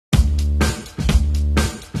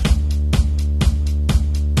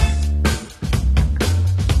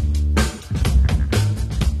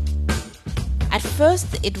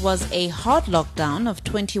first, it was a hard lockdown of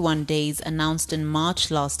 21 days announced in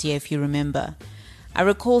March last year, if you remember. I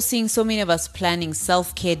recall seeing so many of us planning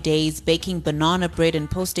self-care days, baking banana bread and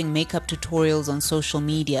posting makeup tutorials on social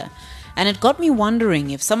media. And it got me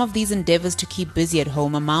wondering if some of these endeavors to keep busy at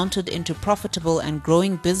home amounted into profitable and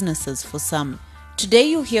growing businesses for some. Today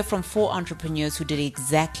you'll hear from 4 entrepreneurs who did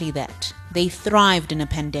exactly that. They thrived in a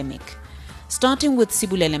pandemic. Starting with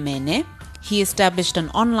Sibulele Mene, he established an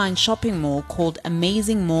online shopping mall called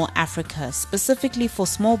Amazing Mall Africa, specifically for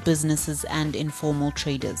small businesses and informal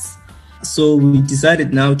traders. So we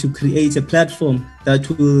decided now to create a platform that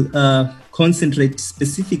will concentrate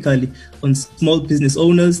specifically on small business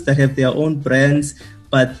owners that have their own brands,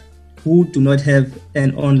 but who do not have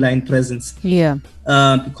an online presence. Yeah.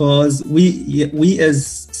 Because we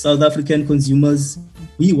as South African consumers,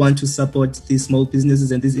 we want to support these small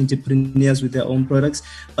businesses and these entrepreneurs with their own products.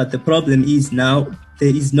 But the problem is now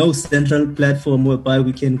there is no central platform whereby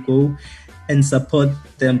we can go and support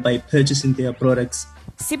them by purchasing their products.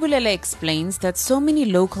 Sibulele explains that so many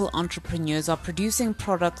local entrepreneurs are producing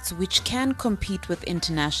products which can compete with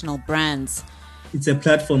international brands. It's a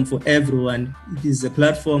platform for everyone. It is a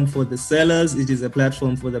platform for the sellers. It is a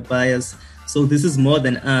platform for the buyers. So this is more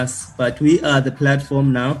than us, but we are the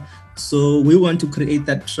platform now. So we want to create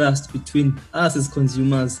that trust between us as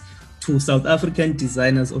consumers to South African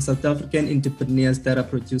designers or South African entrepreneurs that are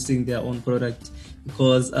producing their own product.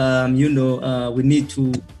 Because, we need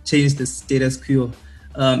to change the status quo.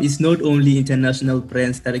 It's not only international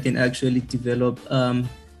brands that can actually develop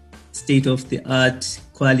state-of-the-art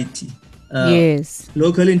quality. Yes.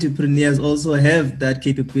 Local entrepreneurs also have that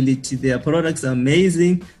capability. Their products are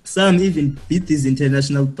amazing. Some even beat these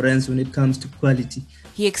international brands when it comes to quality.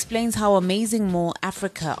 He explains how Amazing Mall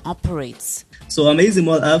Africa operates. So Amazing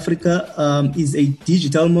Mall Africa is a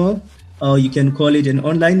digital mall, or you can call it an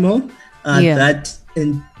online mall, that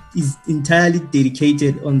is entirely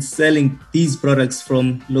dedicated on selling these products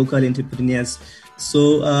from local entrepreneurs.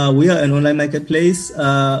 So we are an online marketplace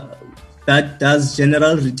that does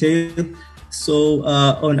general retail. So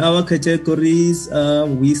on our categories,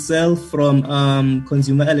 we sell from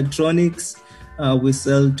consumer electronics, we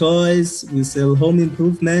sell toys, we sell home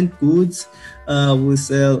improvement goods, we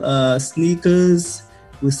sell sneakers,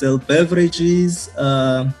 we sell beverages,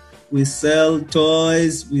 we sell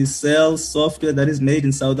toys, we sell software that is made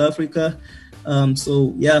in South Africa.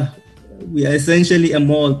 We are essentially a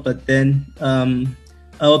mall, but then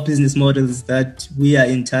our business model is that we are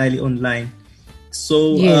entirely online.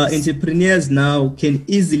 So entrepreneurs now can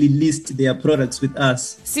easily list their products with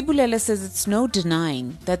us. Sibulele says it's no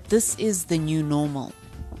denying that this is the new normal.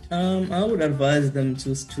 I would advise them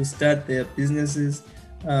to start their businesses.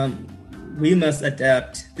 We must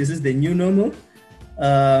adapt. This is the new normal.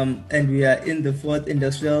 And we are in the 4th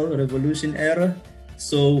industrial revolution era.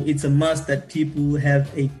 So it's a must that people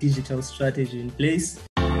have a digital strategy in place.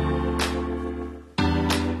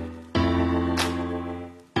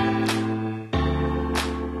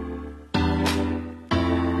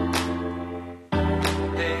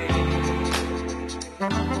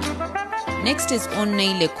 Next is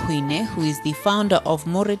Onne Lekwine, who is the founder of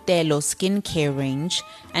Moritelo skincare range,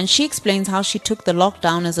 and she explains how she took the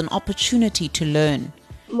lockdown as an opportunity to learn.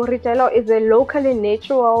 Moritelo is a locally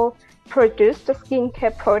natural produced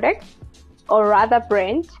skincare product, or rather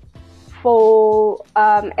brand, for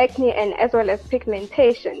acne and as well as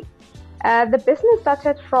pigmentation. The business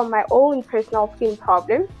started from my own personal skin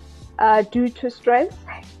problem due to stress,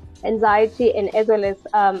 anxiety, and as well as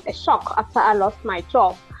a shock after I lost my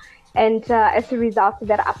job. And as a result,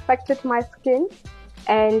 that affected my skin,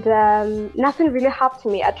 and nothing really helped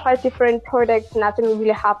me. I tried different products, nothing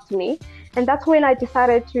really helped me. And that's when I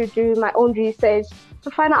decided to do my own research to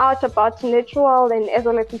find out about natural and as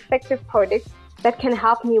well as effective products that can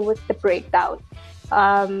help me with the breakdown.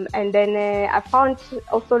 And then I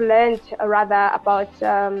learned about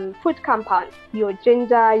food compounds, your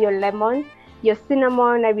ginger, your lemon, your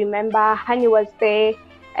cinnamon. I remember honey was there.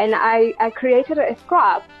 And I created a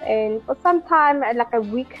scrub, and for some time, like a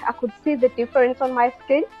week, I could see the difference on my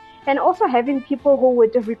skin, and also having people who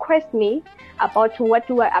would request me about what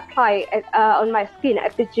do I apply on my skin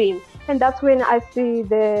at the gym. And that's when I see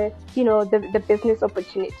the business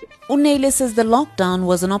opportunity. Unele says the lockdown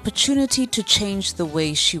was an opportunity to change the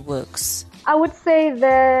way she works. I would say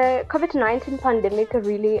the COVID-19 pandemic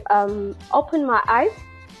really opened my eyes,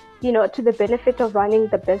 to the benefit of running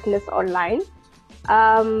the business online.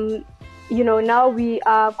 Now we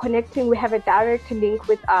are connecting. We have a direct link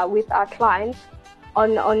with our clients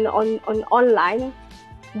on online.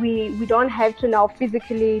 We don't have to now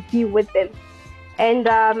physically be with them. And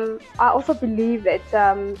I also believe that,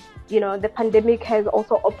 the pandemic has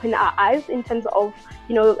also opened our eyes in terms of,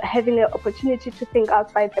 having an opportunity to think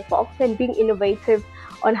outside the box and being innovative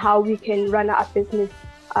on how we can run our business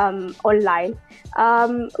online.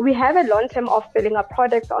 We have a long term of selling our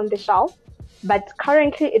products on the shelf, but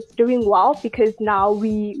currently it's doing well because now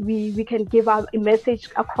we can give a message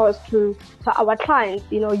across to our clients,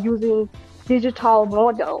 using digital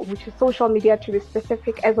model, which is social media to be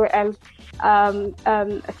specific, as well as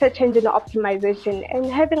search engine optimization, and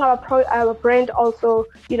having our brand also,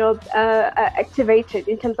 activated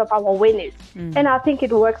in terms of our awareness. And I think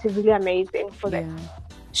it works really amazing for them.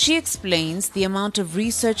 She explains the amount of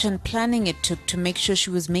research and planning it took to make sure she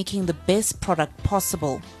was making the best product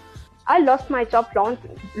possible. I lost my job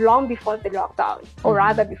long before the lockdown, or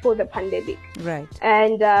rather before the pandemic. Right.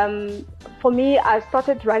 And for me, I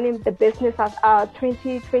started running the business at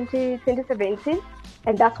 2017,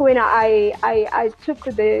 and that's when I took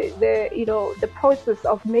the process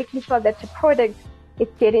of making sure that the product is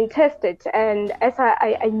getting tested. And as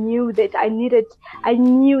I knew that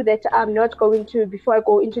I'm not going to, before I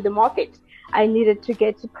go into the market, I needed to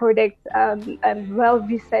get the product well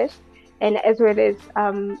researched, and as well as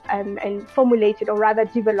and formulated, or rather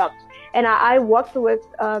developed. And I worked with,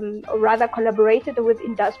 or rather collaborated with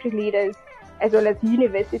industry leaders as well as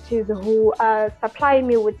universities who supply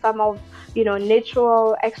me with some of,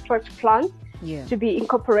 natural extract plants to be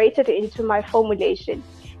incorporated into my formulation.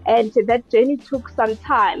 And that journey took some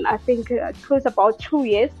time. I think it was about 2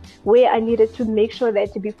 years, where I needed to make sure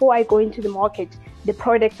that before I go into the market, the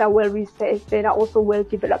products are well researched and are also well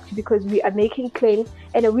developed, because we are making claims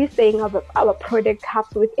and we're saying our product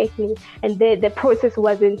helps with acne, and the process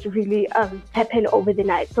wasn't really happen over the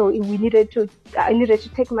night. So I needed to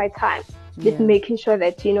take my time with making sure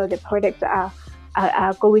that the products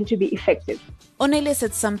are going to be effective. Onele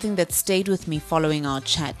said something that stayed with me following our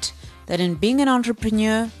chat, that in being an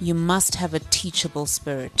entrepreneur, you must have a teachable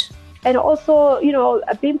spirit. And also,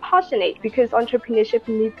 being passionate, because entrepreneurship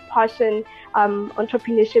needs passion.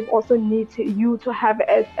 Entrepreneurship also needs you to have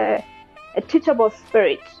a teachable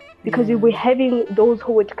spirit, because you'll be having those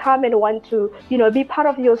who would come and want to, be part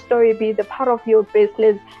of your story, be the part of your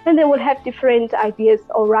business, and they will have different ideas,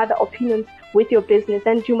 or rather opinions with your business,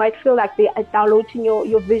 and you might feel like they are downloading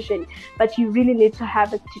your vision, but you really need to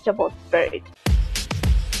have a teachable spirit.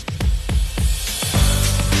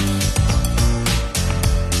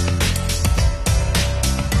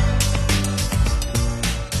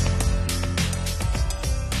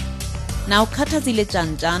 Now, Katazile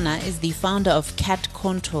Janjana is the founder of Cat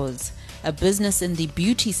Contours, a business in the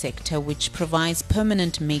beauty sector which provides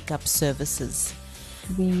permanent makeup services.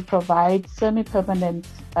 We provide semi-permanent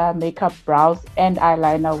makeup, brows and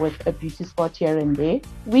eyeliner with a beauty spot here and there.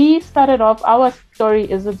 We started off, our story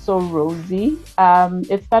isn't so rosy.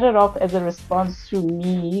 It started off as a response to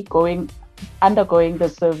me undergoing the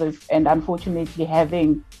service and unfortunately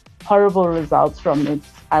having horrible results from it.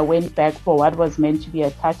 I went back for what was meant to be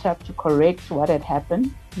a touch-up to correct what had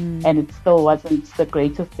happened, and it still wasn't the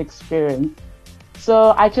greatest experience.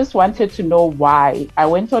 So I just wanted to know why. I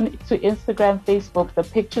went on to Instagram, Facebook. The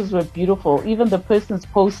pictures were beautiful. Even the person's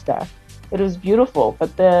poster, it was beautiful,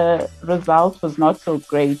 but the result was not so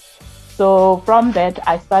great. So from that,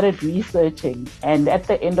 I started researching, and at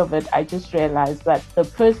the end of it, I just realized that the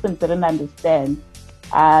person didn't understand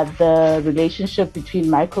the relationship between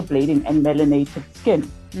microblading and melanated skin.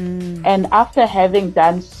 And after having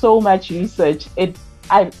done so much research,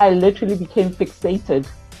 I literally became fixated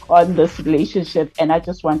on this relationship, and I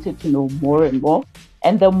just wanted to know more and more.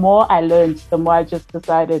 And the more I learned, the more I just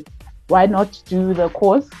decided, why not do the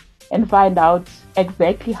course and find out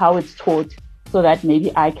exactly how it's taught, so that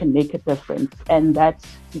maybe I can make a difference. And that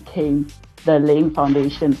became the laying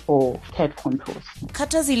foundation for Cat Contours.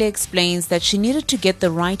 Katazile explains that she needed to get the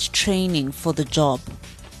right training for the job.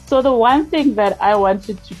 So the one thing that I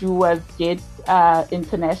wanted to do was get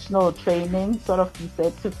international training, sort of be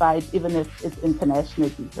certified, even if it's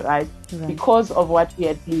internationally, right? Because of what we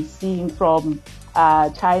had been seeing from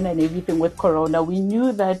China and everything with Corona, we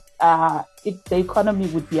knew that the economy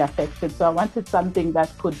would be affected. So I wanted something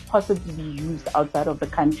that could possibly be used outside of the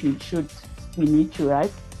country should we need to,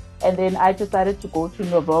 right? And then I decided to go to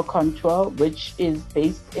Novel Contour, which is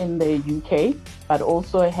based in the UK, but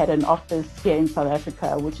also had an office here in South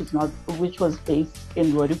Africa, which was based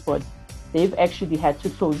in Roodepoort. They've actually had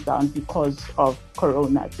to close down because of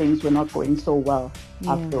Corona. Things were not going so well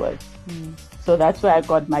afterwards. So that's where I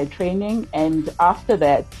got my training. And after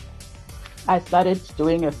that, I started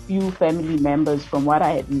doing a few family members from what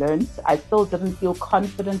I had learned. I still didn't feel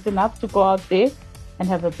confident enough to go out there and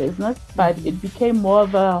have a business, but it became more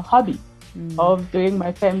of a hobby. of doing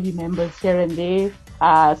my family members here and there,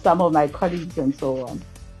 some of my colleagues and so on.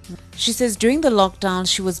 She says during the lockdown,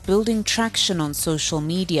 she was building traction on social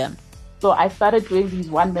media. So I started doing these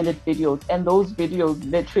 1-minute videos, and those videos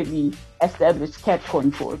literally established cat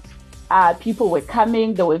contours. People were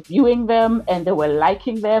coming, they were viewing them, and they were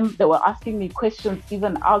liking them. They were asking me questions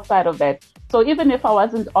even outside of that. So even if I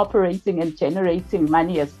wasn't operating and generating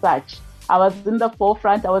money as such, I was in the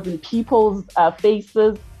forefront, I was in people's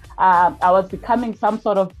faces. I was becoming some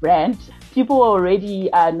sort of brand. People were already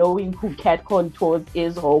knowing who Cat Contours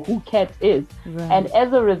is or who Cat is. Right. And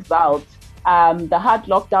as a result, the hard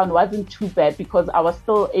lockdown wasn't too bad because I was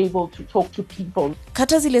still able to talk to people.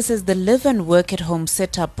 Katazile says the live and work at home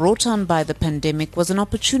setup brought on by the pandemic was an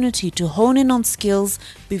opportunity to hone in on skills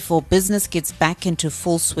before business gets back into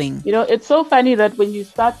full swing. You know, it's so funny that when you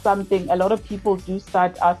start something, a lot of people do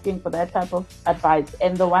start asking for that type of advice.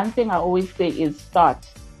 And the one thing I always say is start.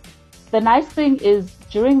 The nice thing is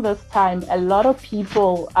during this time, a lot of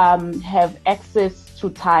people have access to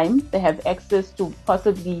time. They have access to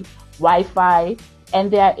possibly Wi-Fi,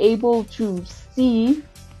 and they are able to see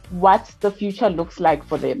what the future looks like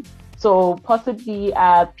for them. So possibly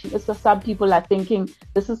some people are thinking,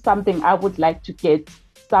 this is something I would like to get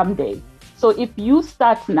someday. So if you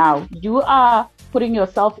start now, you are putting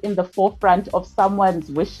yourself in the forefront of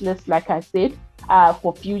someone's wish list, like I said,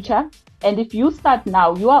 for future. And if you start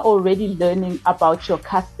now, you are already learning about your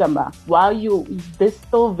customer while there's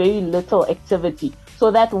still very little activity.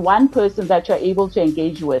 So that one person that you're able to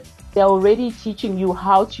engage with, they're already teaching you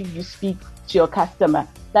how you speak to your customer.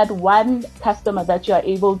 That one customer that you're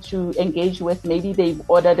able to engage with, maybe they've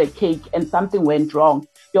ordered a cake and something went wrong.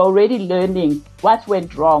 You're already learning what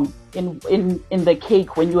went wrong in the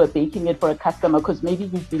cake when you were baking it for a customer, because maybe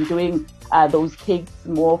you've been doing those cakes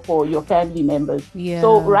more for your family members. Yeah.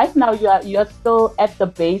 So right now you're still at the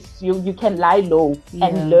base. You can lie low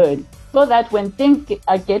and learn, so that when things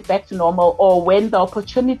get back to normal, or when the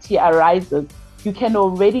opportunity arises, you can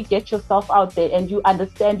already get yourself out there and you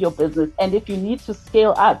understand your business. And if you need to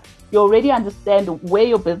scale up, you already understand where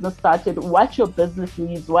your business started, what your business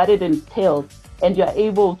needs, what it entails, and you're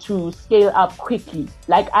able to scale up quickly.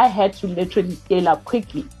 Like I had to literally scale up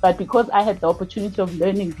quickly, but because I had the opportunity of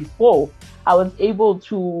learning before, I was able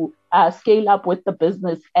to scale up with the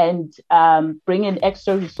business and bring in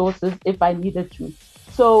extra resources if I needed to.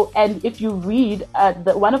 So, and if you read,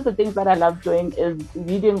 one of the things that I love doing is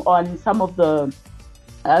reading on some of the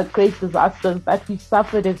great disasters that we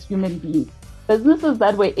suffered as human beings. Businesses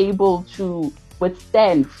that were able to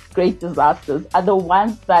withstand great disasters are the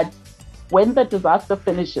ones that, when the disaster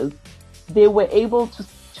finishes, they were able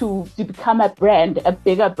to become a brand, a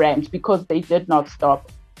bigger brand, because they did not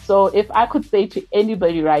stop. So if I could say to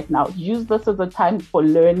anybody right now, use this as a time for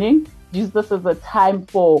learning, use this as a time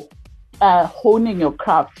for honing your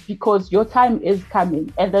craft, because your time is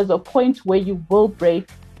coming and there's a point where you will break,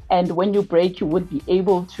 and when you break you would be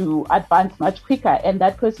able to advance much quicker, and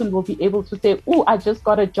that person will be able to say, oh, I just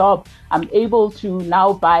got a job, I'm able to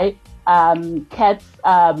now buy Kat's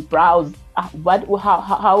brows.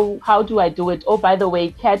 How do I do it? Oh, by the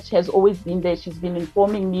way, Kat has always been there, she's been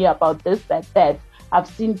informing me about this, that. I've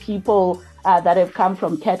seen people that have come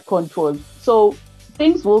from Cat Contours. So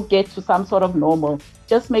things will get to some sort of normal.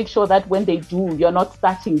 Just make sure that when they do, you're not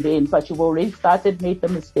starting then, but you've already started, made the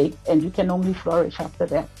mistakes, and you can only flourish after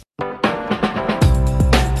that.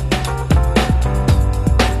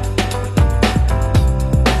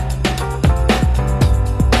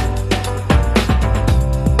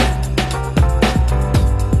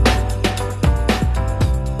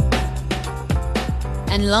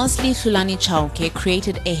 And lastly, Hlulani Chauke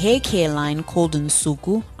created a hair care line called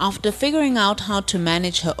Nsuku. After figuring out how to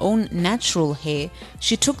manage her own natural hair,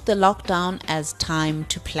 she took the lockdown as time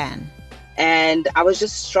to plan. And I was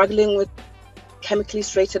just struggling with chemically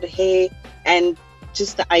straightened hair, and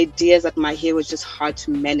just the ideas that my hair was just hard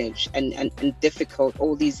to manage and difficult,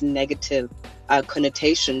 all these negative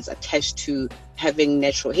connotations attached to having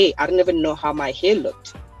natural hair. I didn't even know how my hair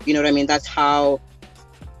looked. You know what I mean? That's how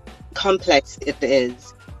complex it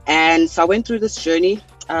is. And so I went through this journey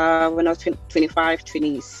when I was 25,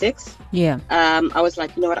 26. Yeah. I was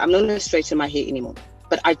like, you know what, I'm not going to straighten my hair anymore.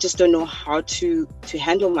 But I just don't know how to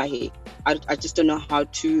handle my hair. I just don't know how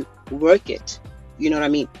to work it. You know what I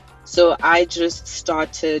mean? So I just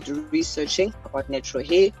started researching about natural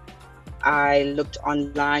hair. I looked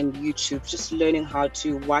online, YouTube, just learning how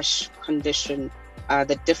to wash, condition,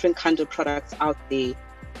 the different kinds of products out there.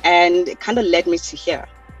 And it kind of led me to here.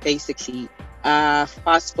 Basically,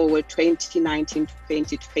 fast forward 2019 to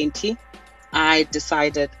 2020, I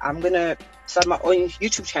decided I'm going to start my own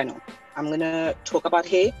YouTube channel. I'm going to talk about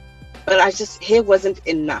hair, but hair wasn't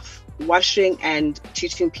enough. Washing and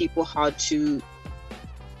teaching people how to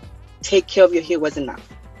take care of your hair was enough,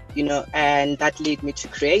 and that led me to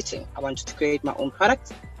creating. I wanted to create my own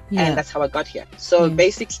products, and that's how I got here. So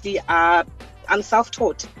basically, I'm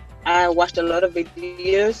self-taught. I watched a lot of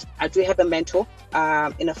videos. I do have a mentor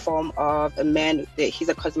in a form of a man. He's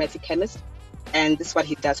a cosmetic chemist, and this is what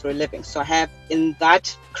he does for a living. So I have, in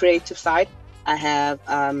that creative side, I have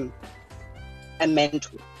a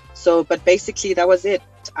mentor. So, but basically that was it.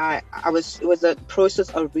 It was a process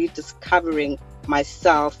of rediscovering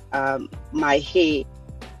myself, my hair,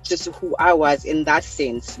 just who I was in that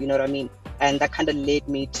sense, you know what I mean? And that kind of led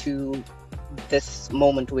me to this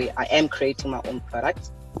moment where I am creating my own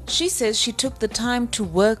products. She says she took the time to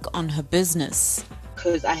work on her business.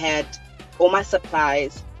 Because I had all my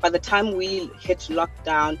supplies. By the time we hit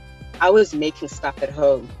lockdown, I was making stuff at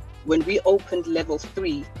home. When we opened level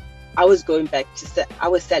 3, I was going back to I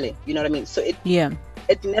was selling, you know what I mean? So it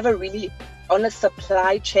never really, on a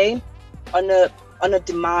supply chain, on a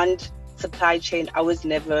demand supply chain, I was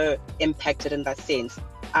never impacted in that sense.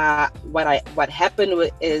 What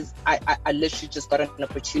happened is I literally just got an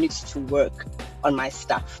opportunity to work on my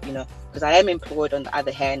stuff, because I am employed. On the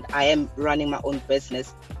other hand, I am running my own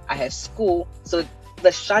business. I have school. So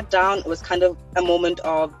the shutdown was kind of a moment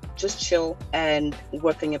of just chill and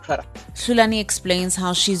work on your product. Hlulani explains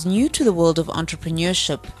how she's new to the world of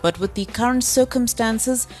entrepreneurship, but with the current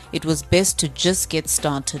circumstances, it was best to just get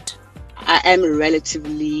started. I am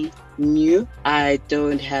relatively new. I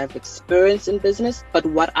don't have experience in business, but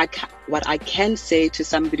what I can say to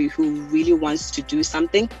somebody who really wants to do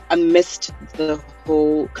something amidst the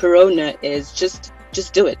whole corona is just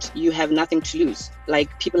do it. You have nothing to lose.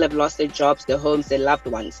 Like, people have lost their jobs, their homes, their loved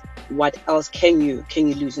ones. What else can you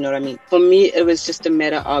lose? You know what I mean? For me, it was just a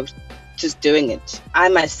matter of just doing it. I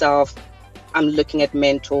myself, I'm looking at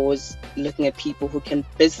mentors, looking at people who can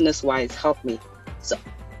business-wise help me. So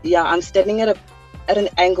yeah, I'm standing at an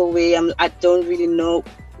angle where I don't really know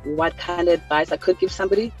what kind of advice I could give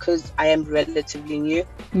somebody, because I am relatively new.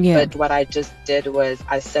 But what I just did was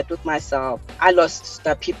I sat with myself. I lost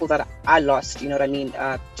the people that I lost, you know what I mean,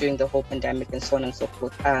 during the whole pandemic and so on and so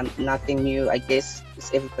forth. Nothing new, I guess.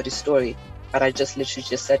 It's everybody's story. But I just literally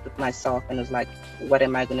just sat with myself and was like, what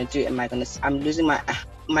am I going to do? I'm going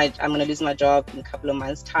to lose my job in a couple of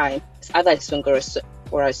months' time. It's either I swim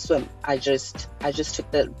or I swim. I just took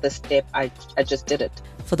the step. I just did it.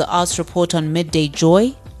 For the Arts Report on Midday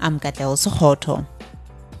Joy, I'm Katleho Sekhotho.